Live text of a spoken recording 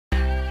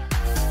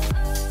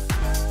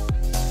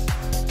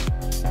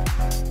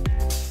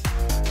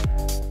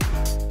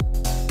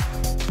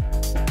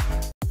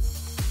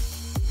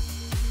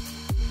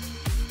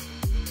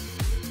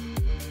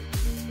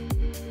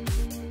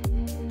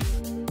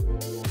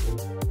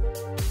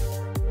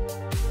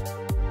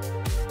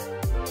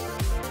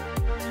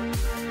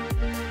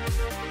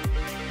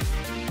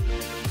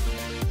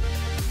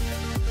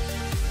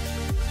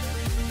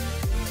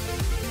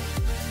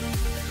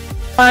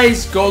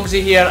Guys,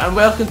 Gogsy here, and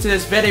welcome to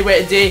this very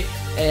wet day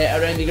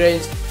around the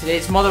grounds. Today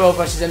it's Motherwell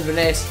versus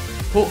Inverness.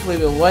 Hopefully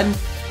we'll win.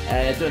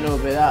 I don't know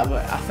about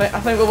that, but I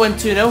think we'll win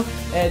 2-0.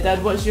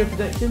 Dad, what's your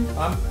prediction?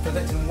 I'm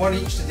predicting 1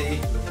 each today,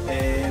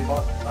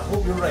 but I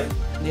hope you're right.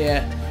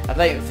 Yeah, I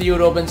think Theo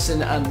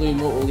Robinson and Louis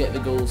Moat will get the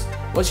goals.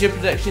 What's your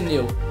prediction,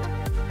 Neil? Of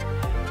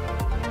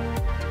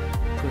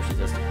course he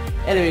doesn't.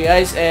 Anyway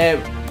guys,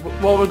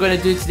 what we're going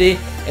to do today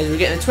is we're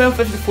getting a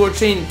 12:54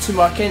 train to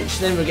Markinch,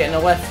 then we're getting a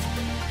lift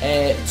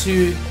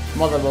to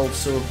Motherwell.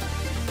 So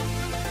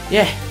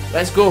yeah,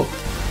 let's go.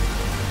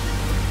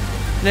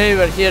 Now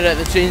we're here at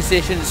the train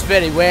station. It's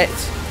very wet,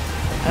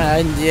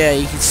 and yeah,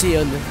 you can see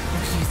on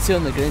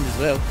the ground as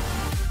well.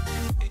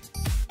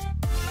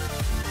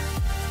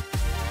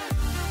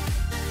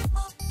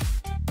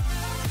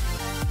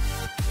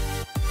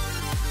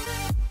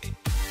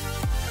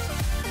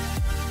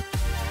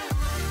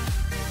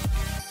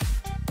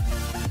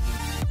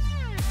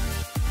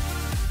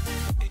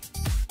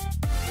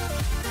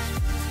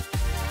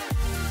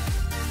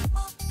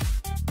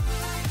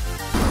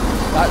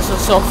 That's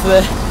us off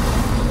the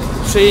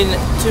train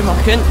to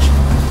Markinch.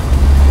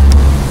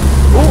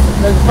 Oh,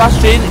 there's a fast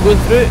train going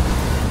through.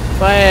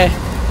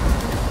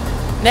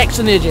 Next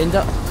on the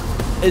agenda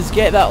is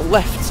get that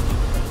lift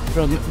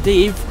from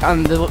Dave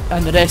and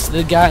the rest of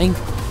the gang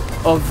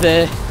of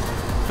the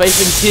Fife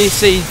and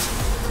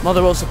Tayside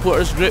Motherwell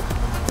supporters group.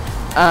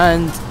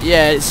 And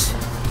yeah,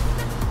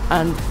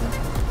 and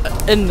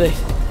in the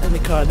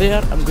car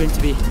there, I'm going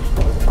to be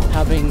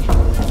having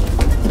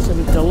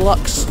some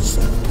deluxe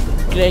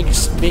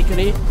Greg's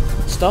Bakery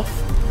stuff.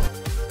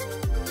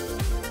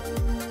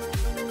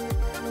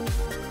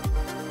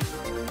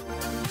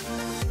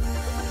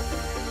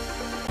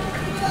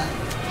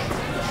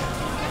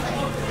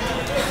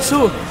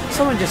 So,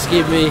 someone just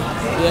gave me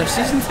their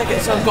season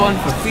tickets. I've got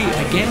on for free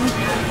again.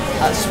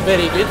 That's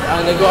very good,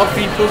 and I got a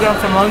free programme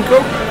from my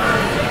uncle.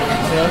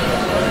 So,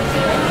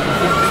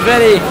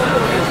 very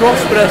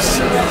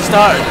prosperous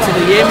start to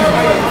the game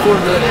before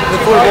the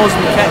ball's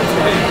been kicked.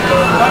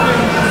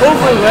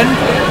 Hopefully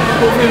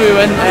we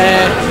win.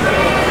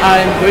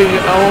 I'm going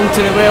along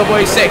to the Well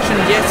Boys section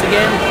yet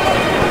again,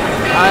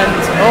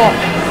 and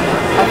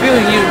I'm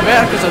feeling even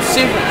better because I've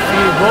saved it for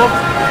you, Bob.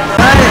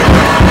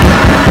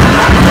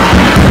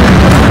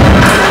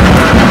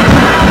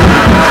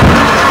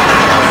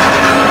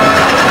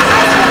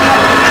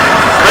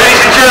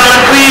 Ladies and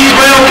gentlemen, please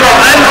welcome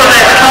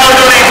Inverness,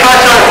 Caley,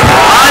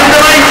 and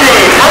Daleri.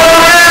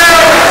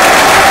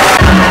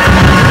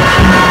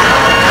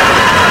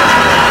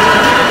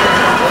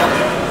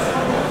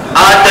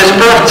 And as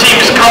both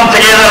teams come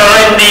together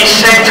around the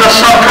centre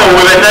circle,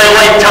 we would now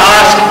like to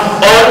ask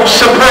all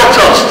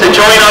supporters to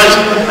join us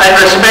in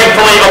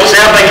respectfully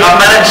observing a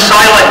minute's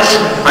silence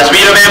as we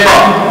remember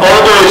all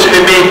those who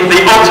made the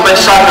ultimate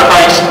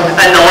sacrifice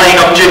in the line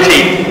of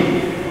duty.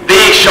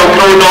 They shall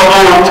grow not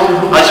old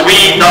as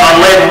we that are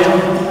left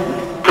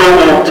grow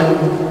old.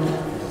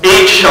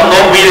 Age shall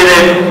not weary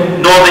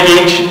them, nor the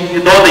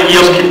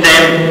years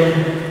condemn.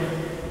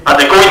 At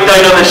the going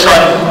down of the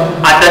sun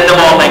and in the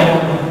morning,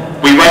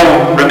 we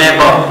will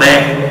remember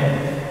them.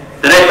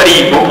 The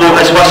referee will blow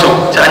his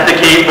whistle to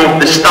indicate both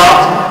the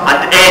start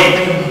and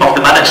end of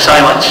the minute's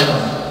silence.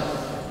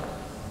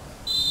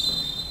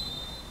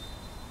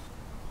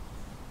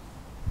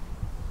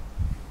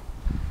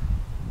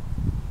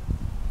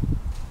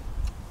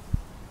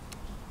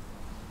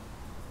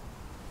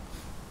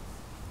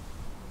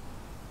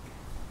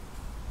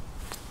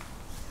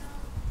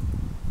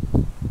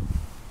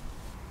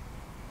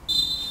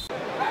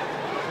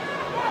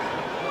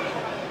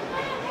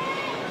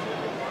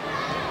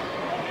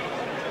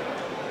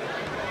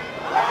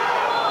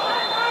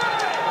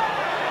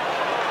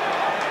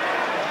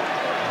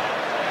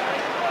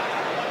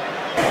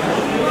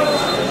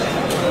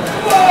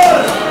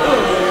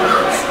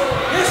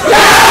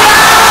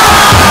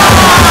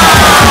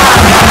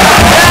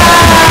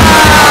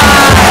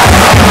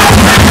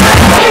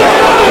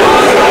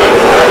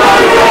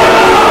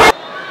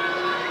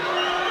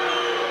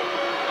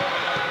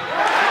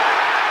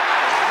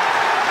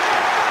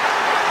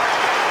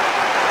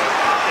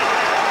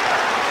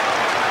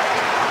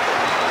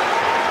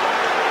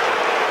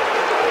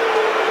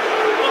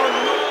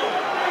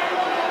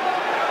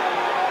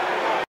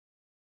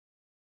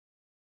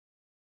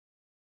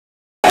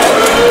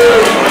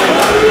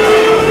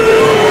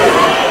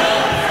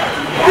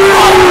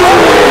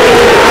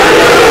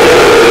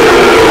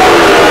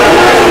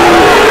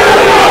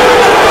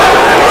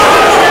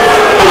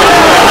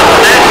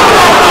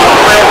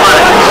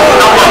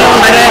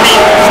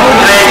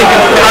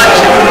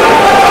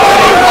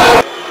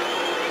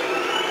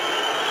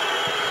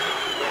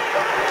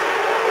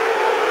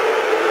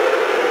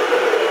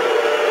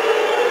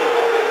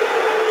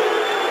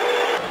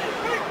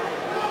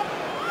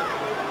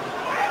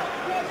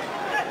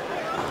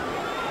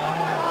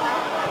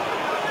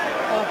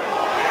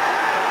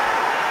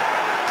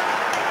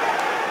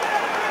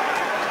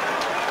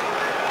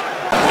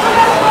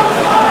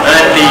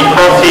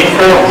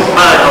 fourth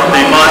man of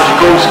the match,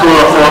 goal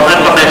scorer for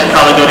Inverness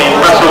Caledonian,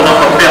 whistle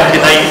number 39,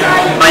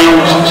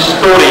 Miles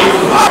Story.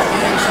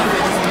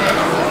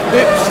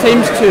 Oops,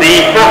 times 2.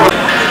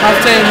 Half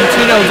time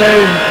 2-0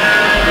 down.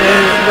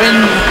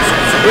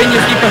 When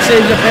your keeper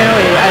saves a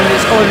penalty and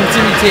it's on the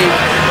team take,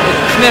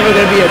 it's never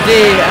going to be a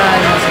day,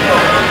 and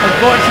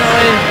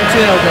unfortunately we're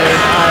 2-0 down,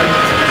 and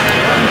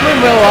I'm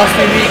playing well the last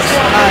few weeks,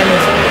 and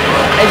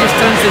it just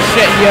turns to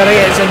shit here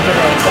against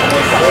Inverness.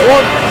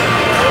 What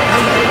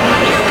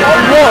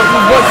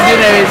we've got to do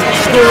now is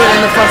score it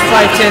in the first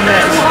 5-10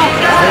 minutes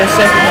in the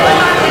second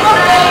half.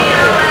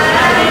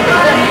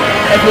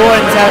 If we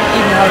want to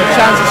even have a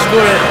chance to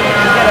score it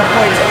and get a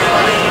point.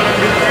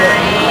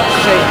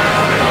 Shite.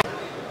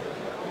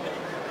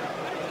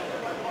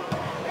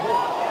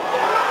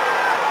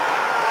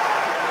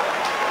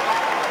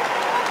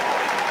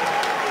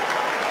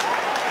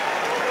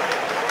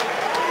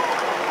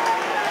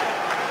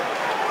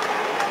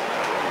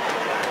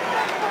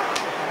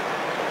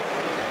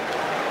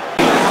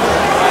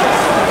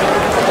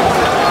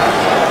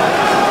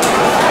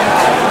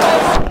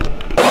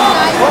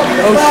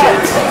 Oh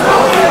shit.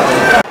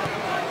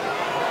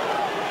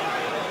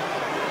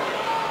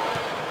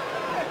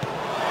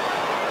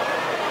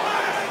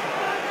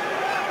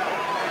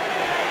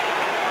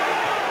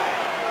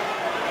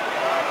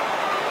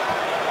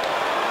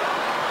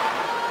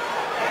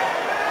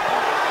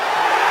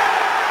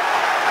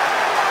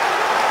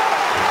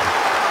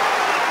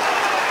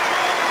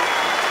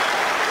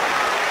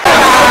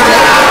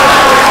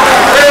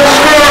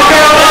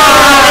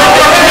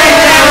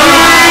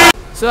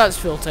 So that's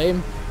full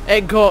time.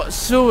 It got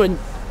so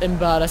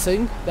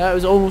embarrassing that it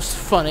was almost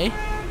funny.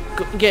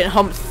 Getting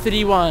humped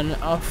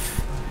 3-1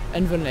 off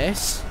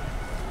Inverness.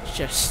 It's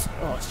just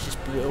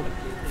brutal.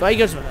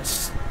 Vigers with a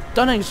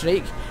stunning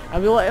strike,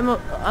 and we let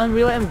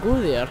him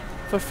go there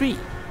for free.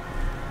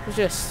 It's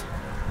just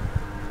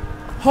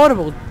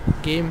horrible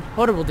game,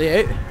 horrible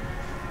day out.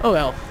 Oh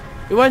well,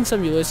 you win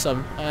some, you lose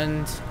some,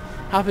 and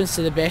happens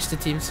to the best of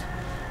teams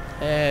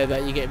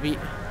that you get beat.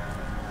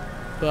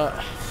 But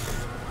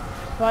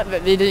the fact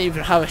that they didn't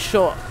even have a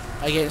shot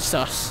against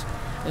us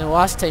in the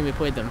last time we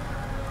played them,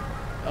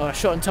 or a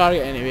shot on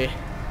target anyway,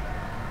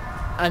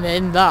 and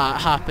then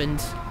that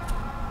happened.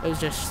 It was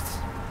just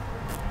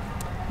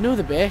know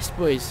the best,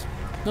 boys,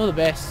 know the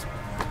best.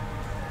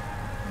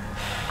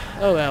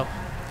 Oh well,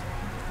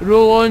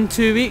 roll on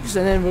 2 weeks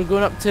and then we're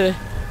going up to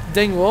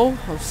Dingwall.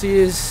 I'll see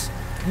you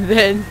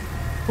then,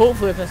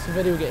 hopefully, if this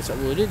video gets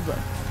uploaded, but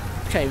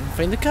I can't even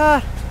find the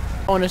car.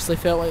 Honestly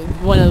felt like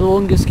one of the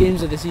longest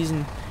games of the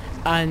season,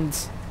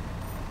 and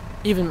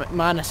even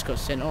McManus got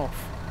sent off,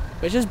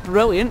 which is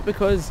brilliant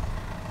because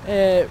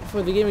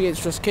for the game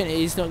against Ross County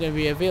he's not going to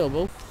be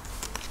available.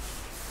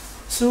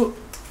 So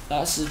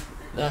that's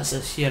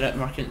us here at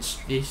Market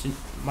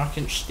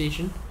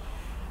Station,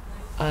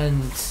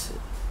 and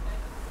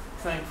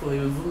thankfully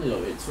we've only got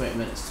about 20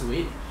 minutes to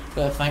wait.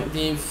 But I thank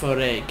Dave for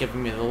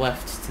giving me the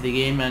lift to the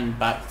game and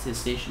back to the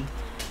station,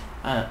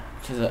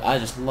 because I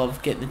just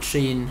love getting the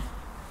train,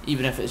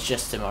 even if it's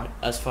just to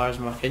as far as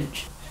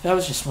Markinch. That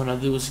was just one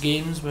of those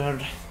games where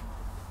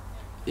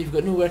they've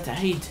got nowhere to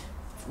hide.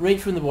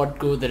 Right from the word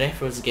go, the ref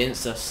was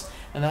against us,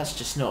 and that's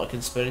just not a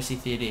conspiracy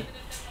theory.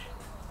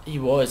 He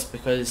was,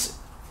 because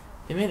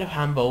the amount of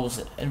handballs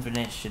that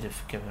Inverness should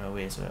have given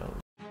away as well.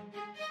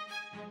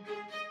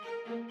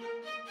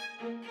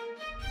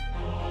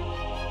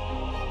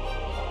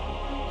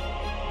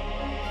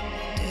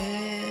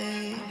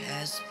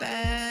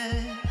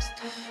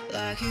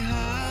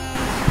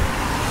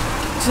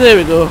 So there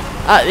we go,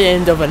 at the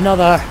end of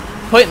another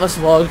pointless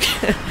vlog.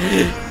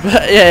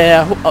 But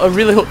yeah,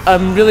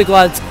 I'm really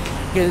glad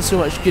getting so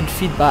much good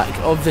feedback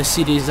of this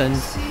series,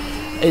 and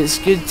it's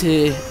good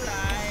to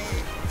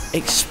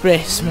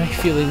express my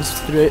feelings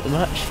throughout the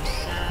match.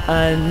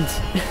 And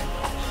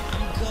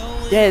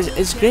yeah,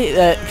 it's great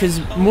that, because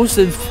most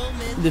of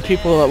the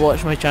people that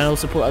watch my channel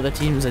support other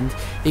teams, and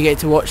you get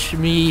to watch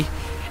me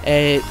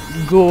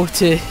go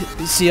to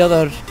see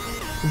other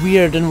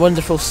weird and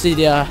wonderful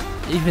stadia.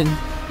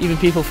 Even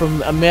people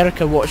from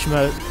America watch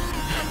my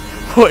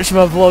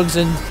vlogs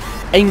in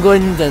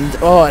England, and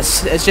oh,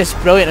 it's just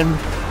brilliant, and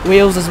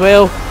Wales as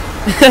well.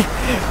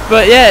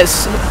 But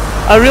yes,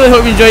 I really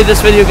hope you enjoyed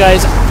this video,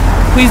 guys.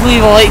 Please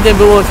leave a like down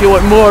below if you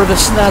want more of the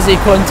snazzy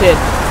content.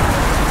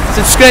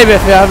 Subscribe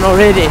if you haven't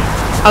already.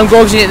 I'm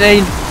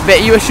Gogsy89,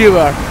 bet you a shoe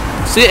bar.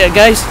 See you later,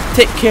 guys,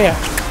 take care.